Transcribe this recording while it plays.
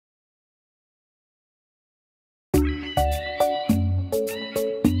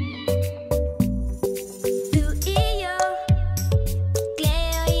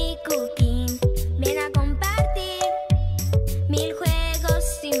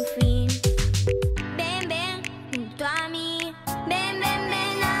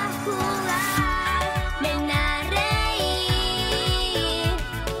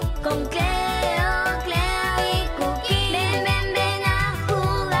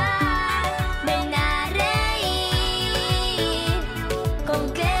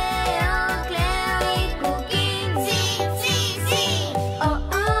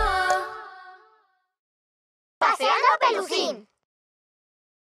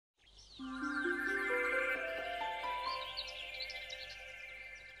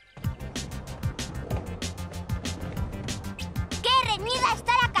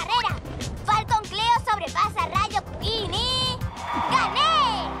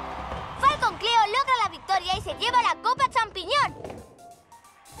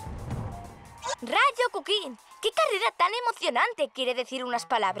CUQUIN! ¡Qué carrera tan emocionante! ¿Quiere decir unas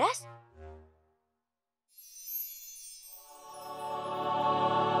palabras?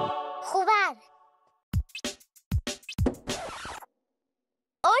 Jugar.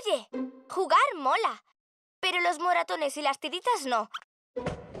 Oye, jugar mola. Pero los moratones y las tiritas no.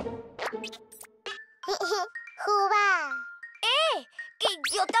 Jugar. ¡Que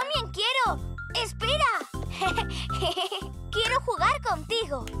yo también quiero! ¡Espera! Quiero jugar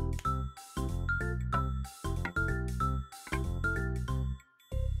contigo.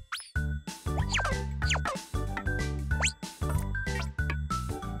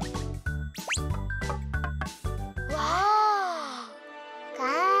 ¡Guau!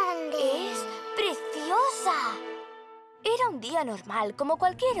 Grande. ¡Es preciosa! Era un día normal, como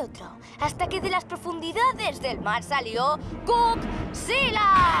cualquier otro, hasta que de las profundidades del mar salió CUQUIN.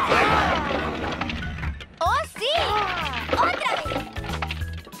 ¡Oh, sí! ¡Otra vez!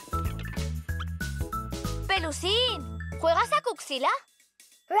 Pelusín, ¿juegas a CUQUIN?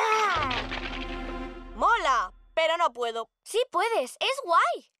 ¡Mola! Pero no puedo. Sí puedes, es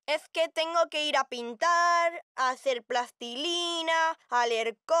guay. Es que tengo que ir a pintar, a hacer plastilina, a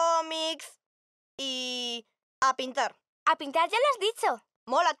leer cómics y a pintar. A pintar ya lo has dicho.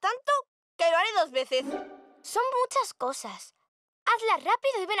 Mola tanto que lo haré 2 veces. Son muchas cosas. Hazlas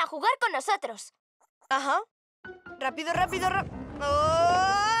rápido y ven a jugar con nosotros. Ajá. Rápido, rápido, rápido.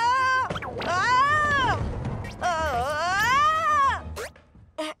 ¡Oh! ¡Ah! ¡Ah!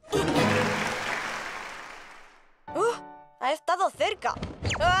 Ha estado cerca.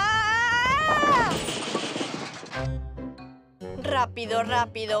 ¡Ah! Rápido,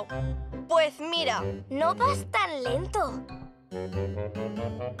 rápido. Pues mira. No vas tan lento.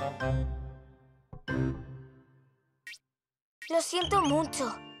 Lo siento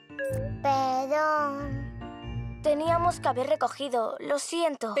mucho. Perdón. Teníamos que haber recogido. Lo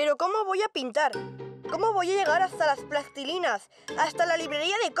siento. Pero ¿cómo voy a pintar? ¿Cómo voy a llegar hasta las plastilinas? ¿Hasta la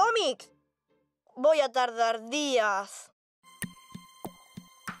librería de cómics? Voy a tardar días.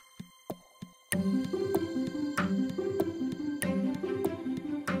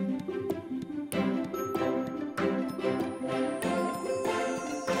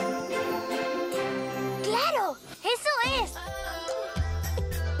 ¡Claro! ¡Eso es!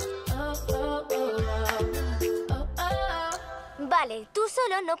 Vale, tú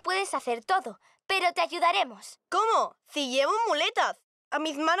solo no puedes hacer todo, pero te ayudaremos. ¿Cómo? Si llevo muletas. A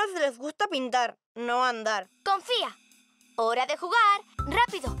mis manos les gusta pintar, no andar. Confía. Hora de jugar.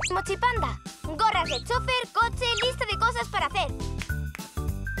 ¡Rápido! Mochipanda. Gorras de chofer, coche, lista de cosas para hacer.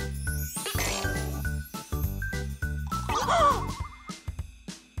 ¡Oh!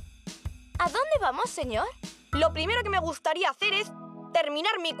 ¿A dónde vamos, señor? Lo primero que me gustaría hacer es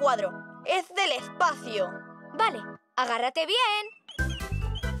terminar mi cuadro. Es del espacio. Vale, agárrate bien.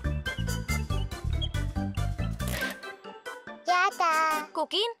 Ya está.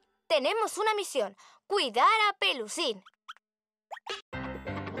 CUQUIN, tenemos una misión. Cuidar a Pelusín.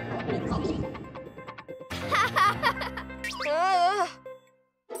 ¡Ah!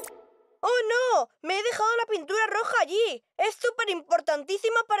 ¡Oh, no! Me he dejado la pintura roja allí. Es súper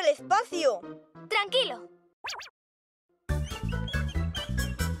importantísima para el espacio. Tranquilo.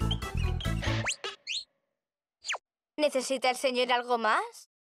 ¿Necesita el señor algo más?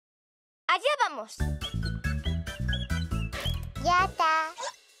 ¡Allá vamos! Ya está.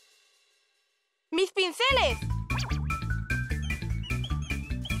 ¡Mis pinceles!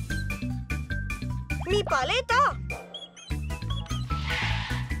 ¡Mi paleta!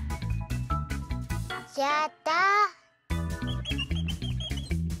 Ya está.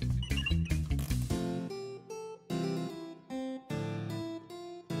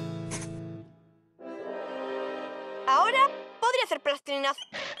 Ahora podría hacer plastilinas.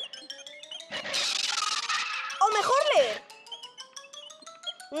 O mejor leer.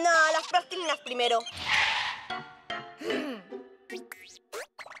 No, las plastilinas primero.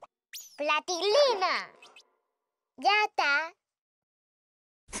 Platilina. Ya está.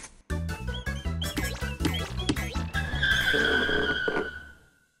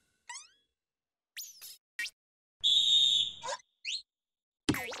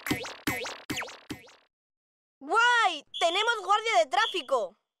 ¡Guay! ¡Tenemos guardia de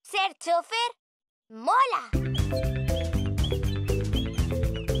tráfico! ¿Ser chofer? ¡Mola!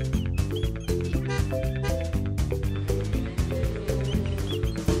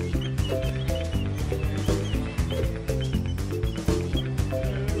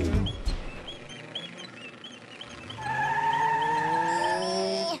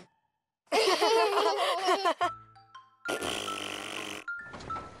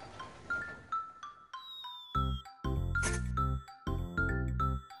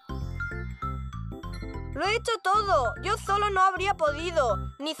 Lo he hecho todo. Yo solo no habría podido,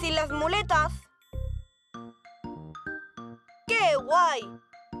 ni sin las muletas. ¡Qué guay!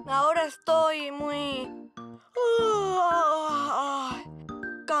 Ahora estoy muy...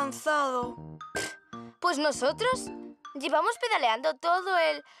 cansado. Pues nosotros llevamos pedaleando todo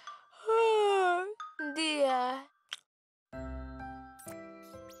el día.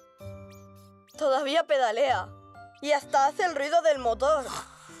 Todavía pedalea. Y hasta hace el ruido del motor.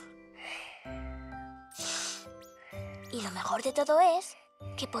 Y lo mejor de todo es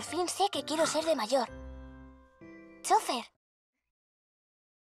que por fin sé que quiero ser de mayor. ¡Chofer!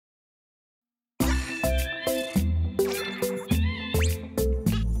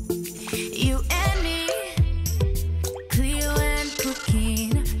 You and me, CLEO and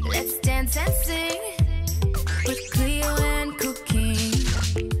CUQUIN. Let's dance and sing with CLEO and CUQUIN.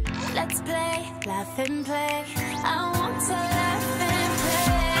 Let's play, laugh and play. I want to laugh and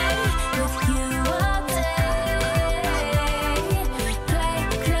play with you all day. Play,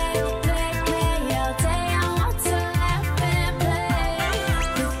 play, play, play all day. I want to laugh and play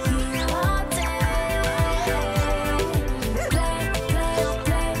with you all day. Play, play,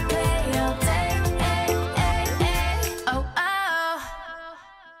 play, play all day. Oh, oh.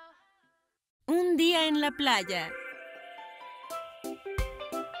 Un día en la playa.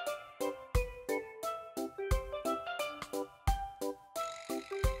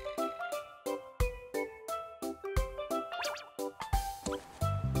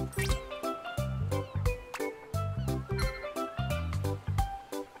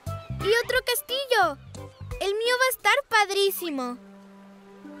 ¡Y otro castillo! El mío va a estar padrísimo.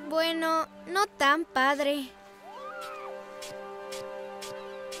 Bueno, no tan padre.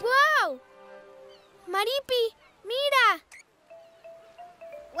 ¡Guau! ¡Maripi! ¡Mira!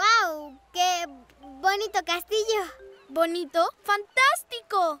 ¡Wow! ¡Qué bonito castillo! ¿Bonito?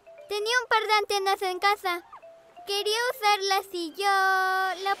 ¡Fantástico! Tenía un par de antenas en casa. Quería usarlas y yo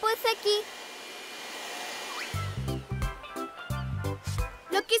la puse aquí.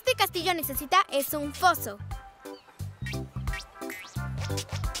 Lo que este castillo necesita es un foso.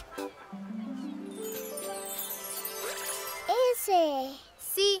 Ese.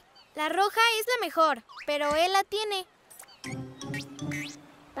 Sí, la roja es la mejor, pero él la tiene.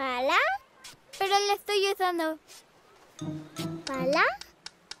 ¿Pala? Pero la estoy usando. ¿Pala?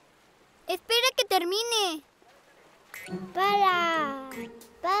 Espera que termine. ¿Pala?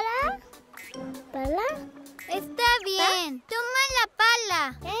 ¿Pala? ¿Pala? Está bien. Toma la pala.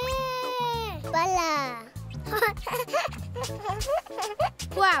 ¡Pala!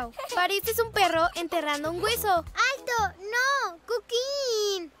 ¡Guau! Pareces un perro enterrando un hueso. ¡Alto! ¡No!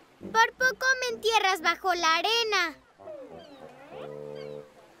 ¡Cuquín! Por poco me entierras bajo la arena.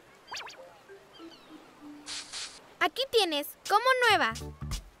 Aquí tienes, como nueva.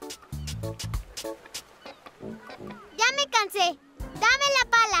 ¡Ya me cansé! ¡Dame la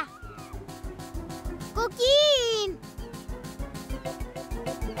pala! ¡Cuquín!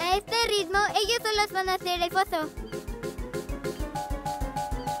 A este ritmo, ellos solos van a hacer el foso.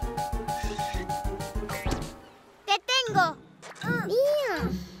 ¡Te tengo! ¡Mía!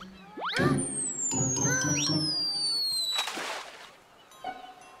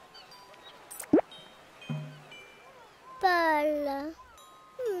 Pala.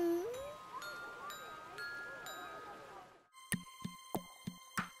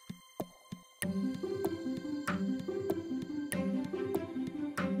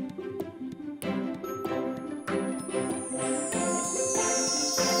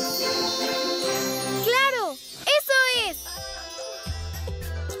 ¡Claro! ¡Eso es!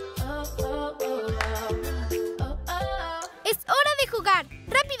 ¡Es hora de jugar!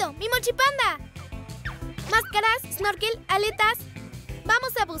 ¡Rápido! ¡Mi mochipanda! Máscaras, snorkel, aletas.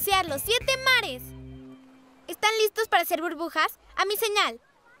 Vamos a bucear los 7 mares. ¿Están listos para hacer burbujas? A mi señal.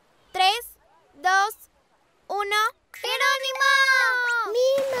 3, 2, 1. ¡Jerónimo!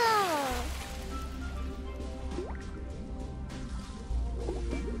 ¡Mimo!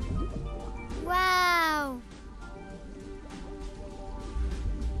 ¡Guau!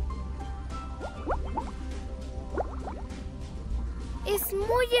 ¡Es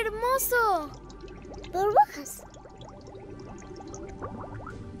muy hermoso! Burbujas.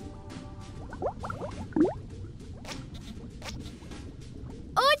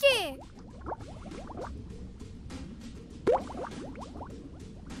 ¡Oye!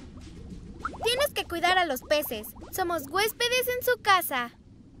 Tienes que cuidar a los peces. Somos huéspedes en su casa.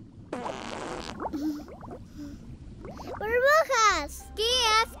 ¡Burbujas! ¡Qué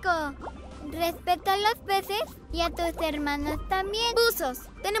asco! Respeta a los peces y a tus hermanos también. Buzos,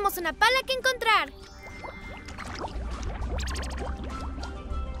 tenemos una pala que encontrar.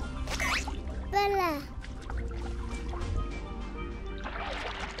 Pala.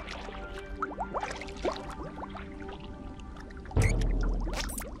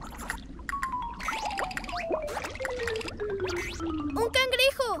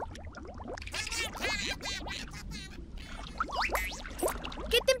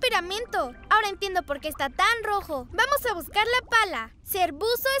 por qué está tan rojo. Vamos a buscar la pala. Ser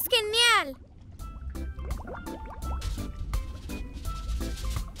buzo es genial.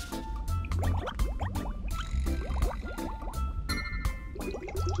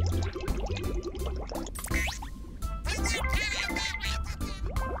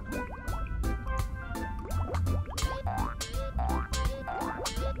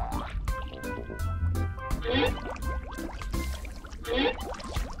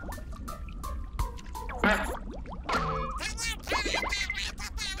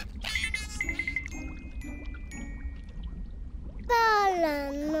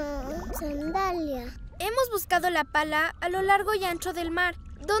 Pala, no. Sandalia. Hemos buscado la pala a lo largo y ancho del mar.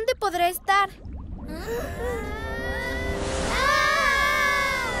 ¿Dónde podrá estar?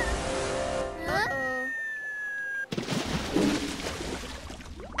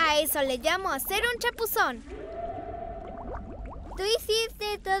 A eso le llamo hacer un chapuzón. ¿Tú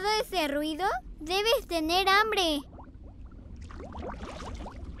hiciste todo ese ruido? Debes tener hambre.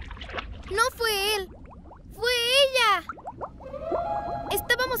 No fue él, fue ella.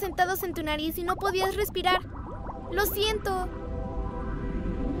 Estábamos sentados en tu nariz y no podías respirar. Lo siento.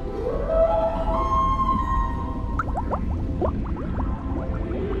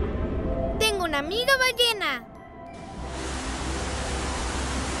 Tengo una amiga ballena.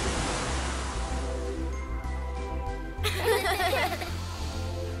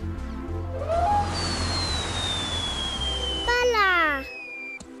 ¡Pala!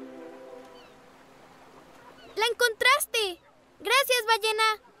 ¡La encontraste! ¡Gracias, ballena!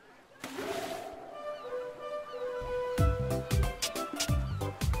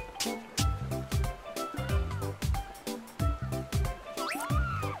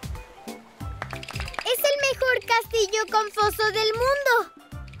 ¡Es el mejor castillo con foso del mundo!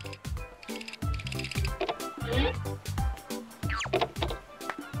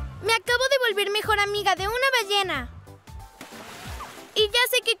 Me acabo de volver mejor amiga de una ballena. Y ya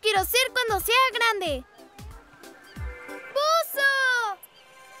sé qué quiero ser cuando sea grande.